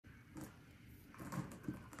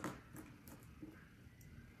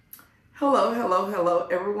Hello, hello, hello,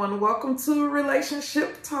 everyone. Welcome to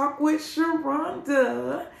Relationship Talk with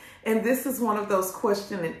Sharonda. And this is one of those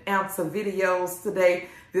question and answer videos today.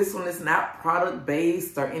 This one is not product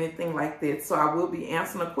based or anything like that. So I will be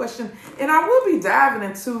answering a question and I will be diving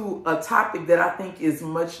into a topic that I think is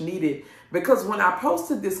much needed. Because when I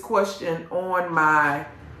posted this question on my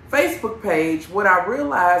Facebook page, what I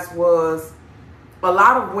realized was a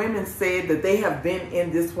lot of women said that they have been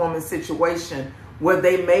in this woman's situation where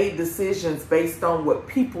they made decisions based on what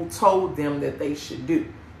people told them that they should do.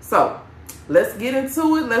 So let's get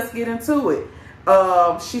into it.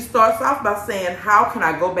 She starts off by saying, how can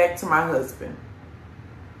I go back to my husband?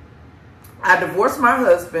 I divorced my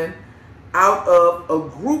husband out of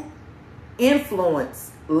a group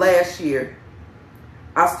influence last year.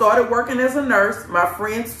 I started working as a nurse. My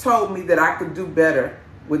friends told me that I could do better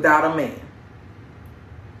without a man.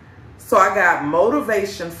 So I got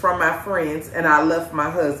motivation from my friends and I left my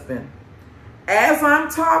husband. As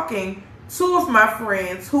I'm talking, two of my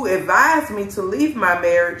friends who advised me to leave my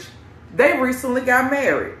marriage, they recently got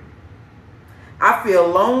married. I feel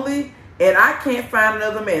lonely and I can't find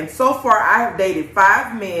another man. So far, I have dated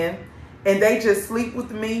 5 men and they just sleep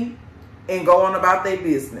with me and go on about their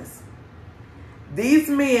business. These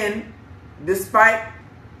men, despite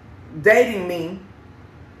dating me,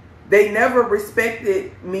 they never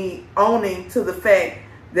respected me owning to the fact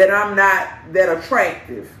that I'm not that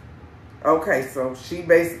attractive. Okay, so she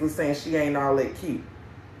basically saying she ain't all that cute.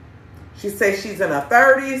 She says she's in her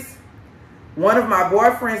 30s. One of my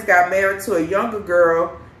boyfriends got married to a younger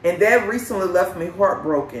girl, and that recently left me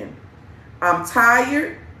heartbroken. I'm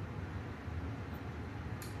tired.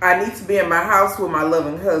 I need to be in my house with my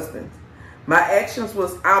loving husband. My actions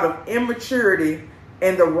was out of immaturity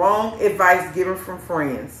and the wrong advice given from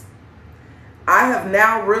friends. I have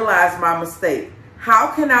now realized my mistake.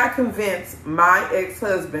 How can I convince my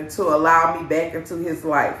ex-husband to allow me back into his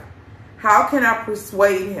life? How can I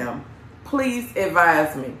persuade him? Please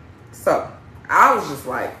advise me. So I was just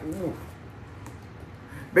like, ooh.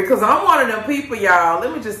 Because I'm one of them people, y'all.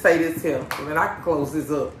 Let me just say this here, and then I can close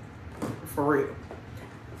this up for real.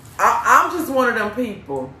 I'm just one of them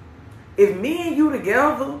people. If me and you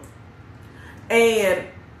together and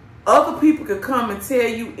other people could come and tell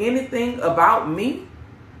you anything about me,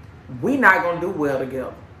 we not going to do well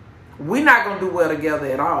together. We're not going to do well together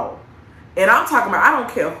at all. And I'm talking about, I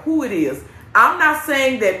don't care who it is. I'm not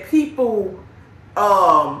saying that people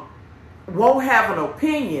won't have an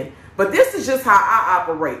opinion, but this is just how I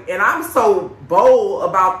operate. And I'm so bold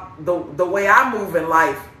about the way I move in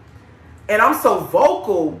life. And I'm so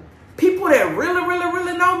vocal. People that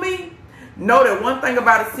really know me know that one thing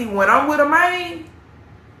about it. See, when I'm with a man,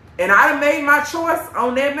 and I done made my choice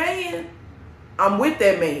on that man, I'm with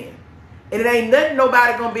that man. And it ain't nothing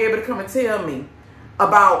nobody gonna be able to come and tell me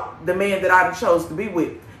about the man that I done chose to be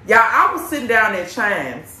with. Y'all, I was sitting down at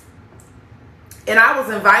Chimes, and I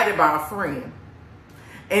was invited by a friend.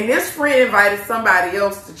 And this friend invited somebody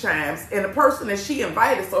else to Chimes, and the person that she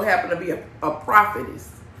invited so happened to be a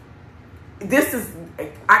prophetess. This is,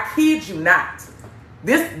 I kid you not,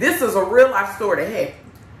 this is a real life story that happened.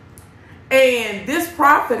 And this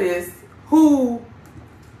prophetess who,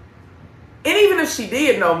 and even if she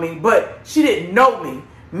did know me, but she didn't know me,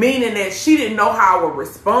 meaning that she didn't know how I would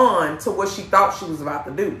respond to what she thought she was about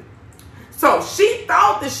to do. So she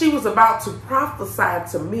thought that she was about to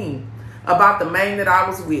prophesy to me about the man that I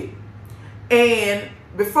was with. And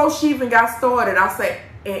before she even got started, I said,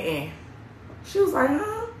 She was like,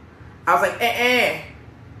 huh? I was like,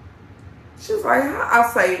 She was like, huh? I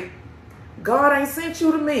say, God ain't sent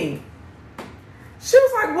you to me. She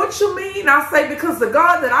was like, what you mean? I say, because the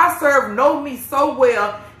God that I serve know me so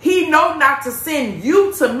well, he know not to send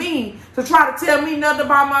you to me to try to tell me nothing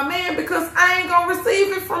about my man, because I ain't going to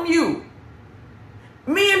receive it from you.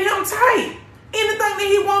 Me and him tight. Anything that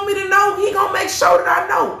he want me to know, he going to make sure that I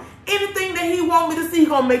know. Anything that he want me to see, he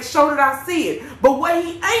going to make sure that I see it. But what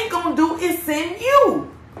he ain't going to do is send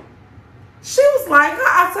you. She was like,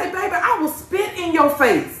 I say, baby, I will spit in your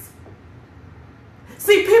face.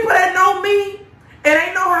 See, people that know me, and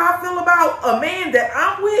they know how I feel about a man that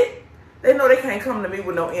I'm with, they know they can't come to me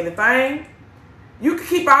with no anything. You can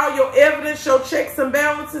keep all your evidence, your checks and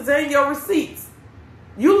balances, and your receipts.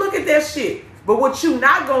 You look at that shit. But what you're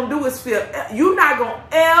not going to do is you're not going to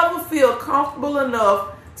ever feel comfortable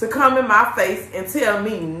enough to come in my face and tell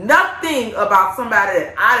me nothing about somebody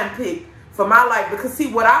that I didn't pick for my life. Because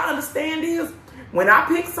see, what I understand is, when I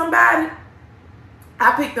pick somebody,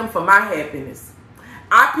 I pick them for my happiness.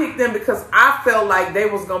 I picked them because I felt like they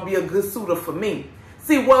was going to be a good suitor for me.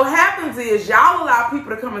 See, what happens is y'all allow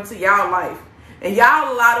people to come into y'all life, and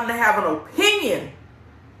y'all allow them to have an opinion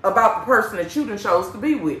about the person that you done chose to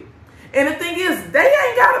be with. And the thing is, they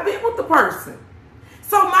ain't got to be with the person.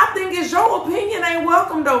 So my thing is, your opinion ain't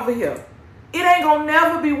welcomed over here. It ain't going to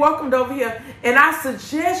never be welcomed over here. And I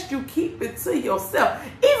suggest you keep it to yourself.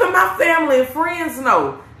 Even my family and friends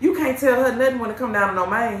know you can't tell her nothing when it come down to no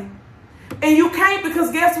man. And you can't,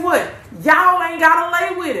 because guess what? Y'all ain't got to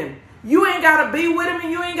lay with him. You ain't got to be with him,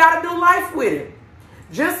 and you ain't got to do life with him.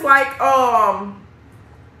 Just like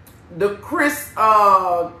the Kris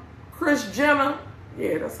Jenner.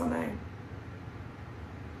 Yeah, that's her name.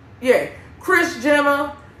 Yeah, Kris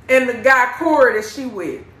Jenner and the guy Corey that she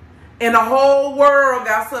with. And the whole world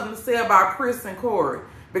got something to say about Kris and Corey,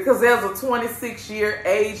 because there's a 26-year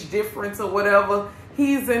age difference or whatever.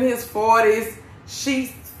 He's in his 40s.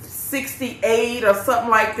 She's 68 or something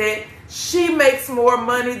like that. She makes more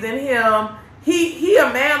money than him. He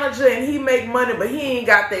a manager and he make money, but he ain't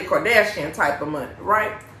got that Kardashian type of money,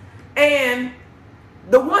 right? And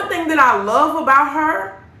the one thing that I love about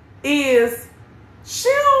her is she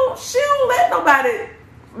don't let nobody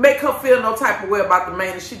make her feel no type of way about the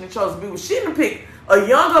man that she done chose to be with. She done pick a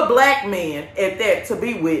younger black man at that to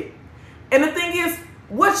be with. And the thing is,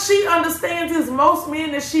 what she understands is most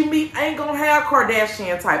men that she meet ain't gonna have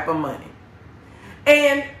Kardashian type of money.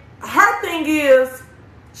 And her thing is,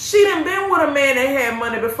 she done been with a man that had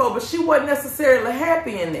money before, but she wasn't necessarily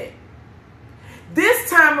happy in that. This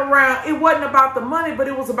time around, it wasn't about the money, but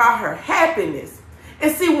it was about her happiness.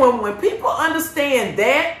 And see, when people understand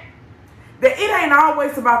that it ain't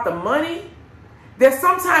always about the money, that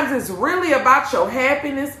sometimes it's really about your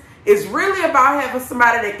happiness. It's really about having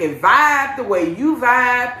somebody that can vibe the way you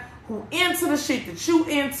vibe, who into the shit that you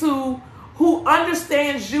into, who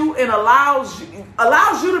understands you and allows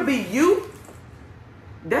you to be you.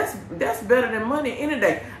 That's better than money any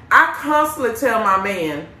day. I constantly tell my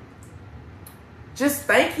man, just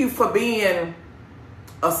thank you for being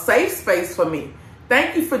a safe space for me.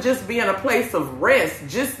 Thank you for just being a place of rest.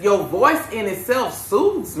 Just your voice in itself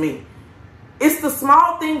soothes me. It's the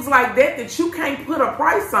small things like that you can't put a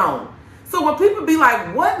price on. So when people be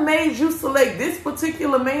like, what made you select this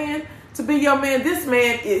particular man to be your man? This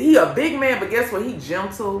man, he a big man, but guess what? He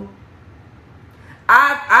gentle.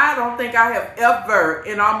 I don't think I have ever,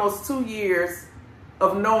 in almost 2 years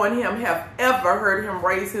of knowing him, have ever heard him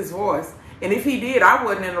raise his voice. And if he did, I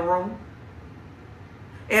wasn't in the room.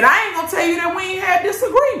 And I ain't going to tell you that we ain't had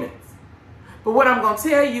disagreements. But what I'm going to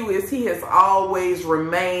tell you is he has always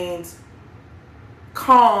remained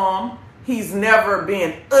calm. He's never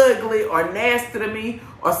been ugly or nasty to me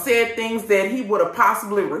or said things that he would have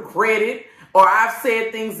possibly regretted, or I've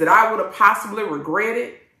said things that I would have possibly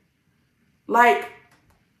regretted. Like,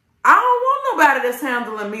 I don't want nobody that's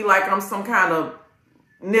handling me like I'm some kind of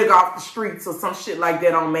nigga off the streets or some shit like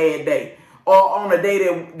that on Mad Day, or on a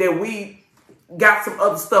day that we got some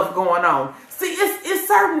other stuff going on. See, it's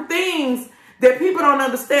certain things that people don't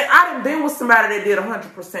understand. I done been with somebody that did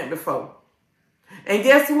 100% before. And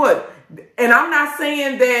guess what? And I'm not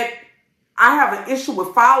saying that I have an issue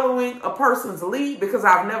with following a person's lead, because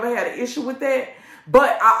I've never had an issue with that.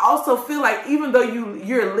 But I also feel like even though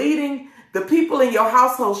you're leading, the people in your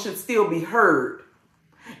household should still be heard.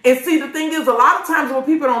 And see, the thing is, a lot of times what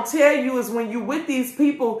people don't tell you is when you with these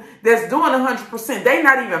people that's doing 100%, they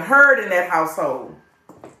not even heard in that household.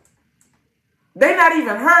 They not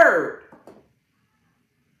even heard.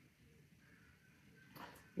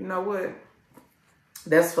 You know what?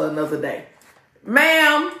 That's for another day.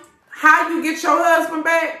 Ma'am, how you get your husband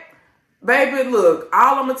back? Baby, look,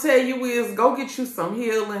 all I'm going to tell you is go get you some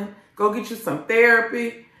healing. Go get you some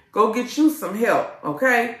therapy. Go get you some help,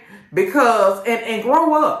 okay? Because, and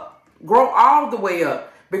grow up. Grow all the way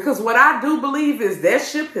up. Because what I do believe is that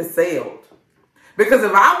ship has sailed. Because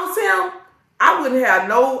if I was him, I wouldn't have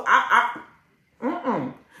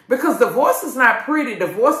Because divorce is not pretty.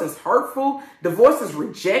 Divorce is hurtful. Divorce is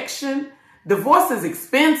rejection. Divorce is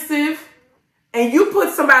expensive. And you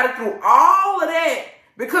put somebody through all of that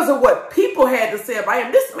because of what people had to say about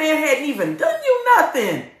him. This man hadn't even done you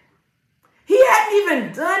nothing. He hadn't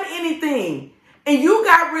even done anything. And you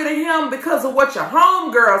got rid of him because of what your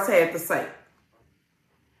homegirls had to say.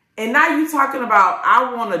 And now you talking about,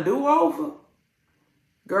 I want a do-over?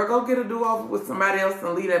 Girl, go get a do-over with somebody else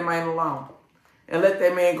and leave that man alone. And let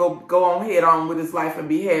that man go on head on with his life and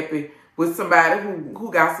be happy with somebody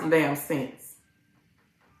who got some damn sense.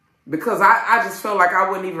 Because I just felt like I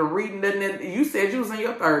wasn't even reading nothing. You said you was in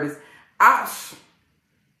your 30s. I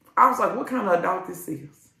was like, what kind of adult this is?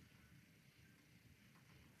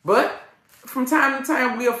 But from time to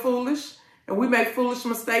time, we are foolish and we make foolish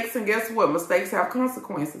mistakes. And guess what? Mistakes have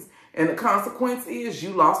consequences. And the consequence is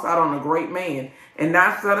you lost out on a great man. And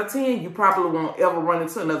 9 out of 10, you probably won't ever run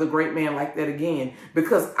into another great man like that again.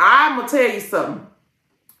 Because I'm going to tell you something.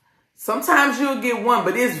 Sometimes you'll get one,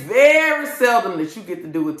 but it's very seldom that you get to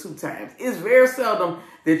do it 2 times. It's very seldom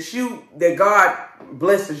that God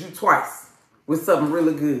blesses you twice with something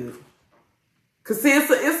really good. Because see, it's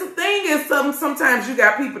a thing. It's something. Sometimes you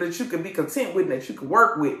got people that you can be content with and that you can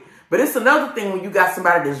work with. But it's another thing when you got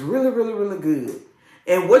somebody that's really, really, really good.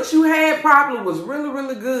 And what you had probably was really,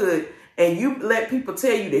 really good. And you let people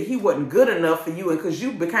tell you that he wasn't good enough for you. And because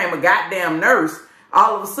you became a goddamn nurse,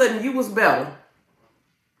 all of a sudden you was better.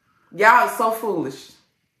 Y'all are so foolish.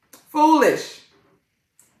 Foolish.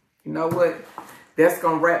 You know what? That's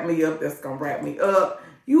going to wrap me up. That's going to wrap me up.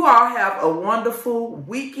 You all have a wonderful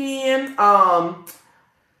weekend. Y'all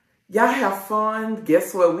have fun.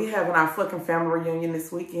 Guess what? We having our fucking family reunion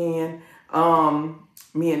this weekend.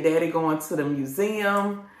 Me and Daddy going to the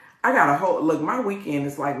museum. I got a whole, look, my weekend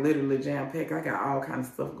is like literally jam-packed. I got all kinds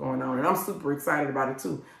of stuff going on. And I'm super excited about it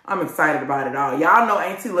too. I'm excited about it all. Y'all know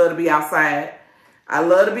Auntie love to be outside. I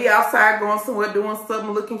love to be outside going somewhere doing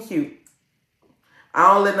something looking cute.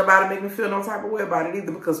 I don't let nobody make me feel no type of way about it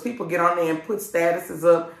either, because people get on there and put statuses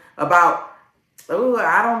up about, oh,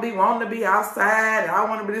 I don't be wanting to be outside. I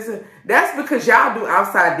want to be this. That's because y'all do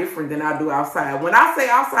outside different than I do outside. When I say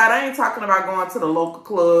outside, I ain't talking about going to the local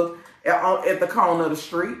club at the corner of the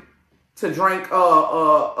street to drink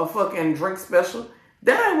a fucking drink special.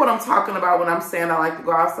 That ain't what I'm talking about when I'm saying I like to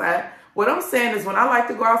go outside. What I'm saying is when I like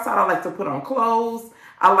to go outside, I like to put on clothes.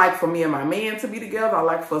 I like for me and my man to be together. I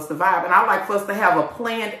like for us to vibe. And I like for us to have a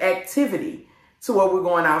planned activity to where we're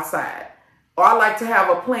going outside. Or I like to have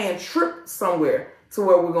a planned trip somewhere to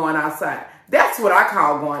where we're going outside. That's what I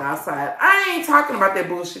call going outside. I ain't talking about that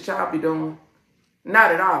bullshit y'all be doing.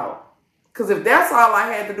 Not at all. Because if that's all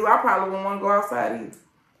I had to do, I probably wouldn't want to go outside either.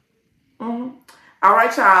 All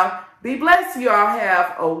right, y'all. Be blessed. You all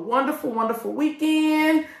have a wonderful, wonderful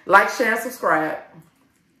weekend. Like, share, and subscribe.